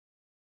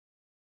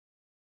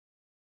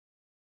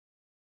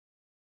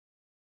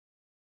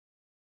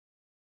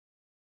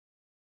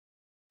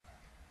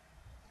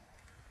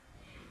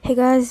Hey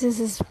guys, this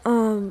is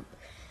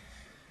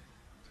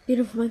bit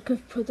of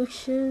Minecraft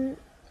production,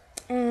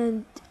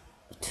 and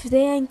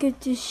today I'm going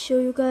to show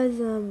you guys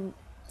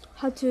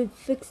how to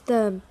fix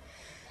the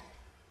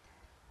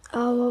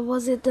what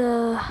was it,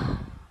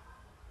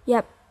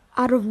 yep,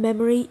 out of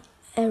memory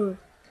error.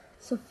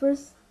 So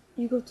first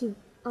you go to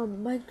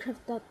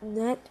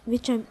Minecraft.net,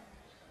 which I'm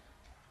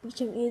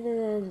in, and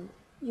then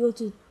you go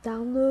to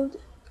download,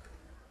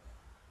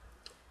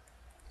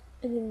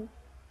 and then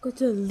go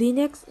to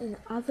Linux and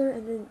other,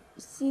 and then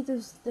see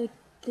those like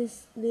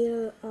this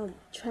little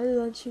try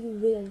launching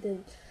with, and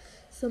then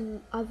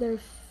some other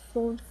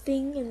phone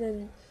thing, and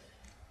then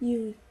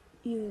you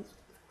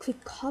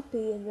click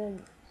copy, and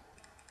then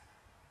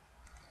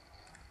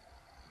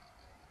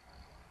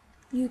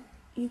you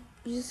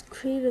just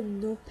create a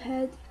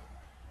notepad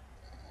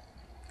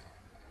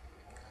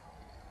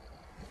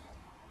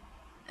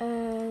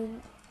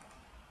and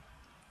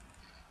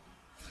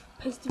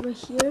paste it right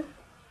here,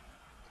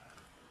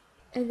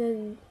 and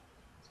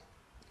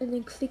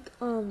then click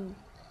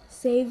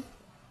save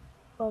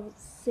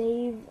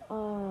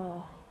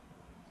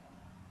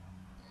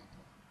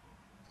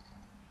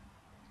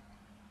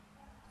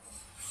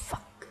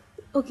fuck,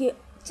 okay,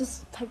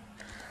 just type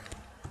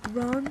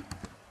run.bat.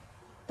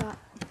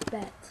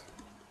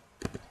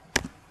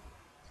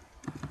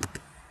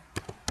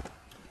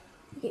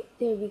 Okay,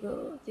 there we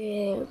go.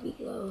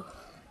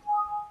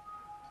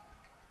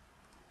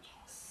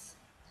 Yes.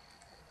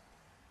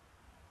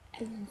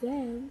 And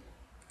then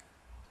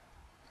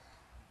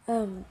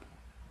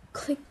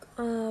click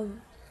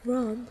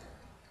run,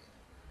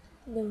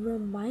 then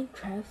run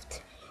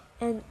Minecraft,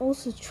 and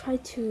also try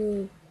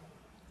to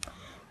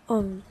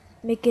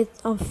make it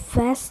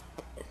fast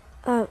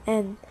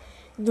and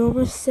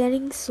normal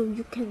settings, so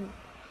you can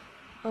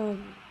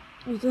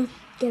you don't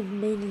get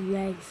many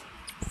lags.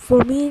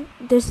 For me,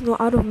 there's no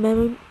out of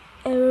memory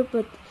error,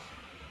 but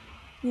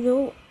you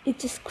know, it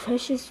just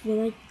crashes when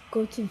I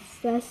go to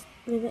fast,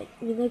 when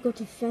I go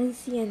to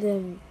fancy, and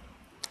then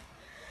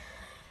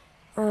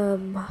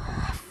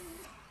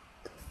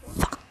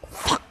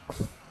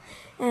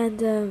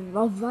and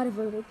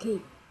whatever.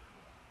 Okay,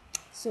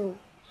 so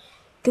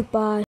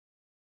goodbye.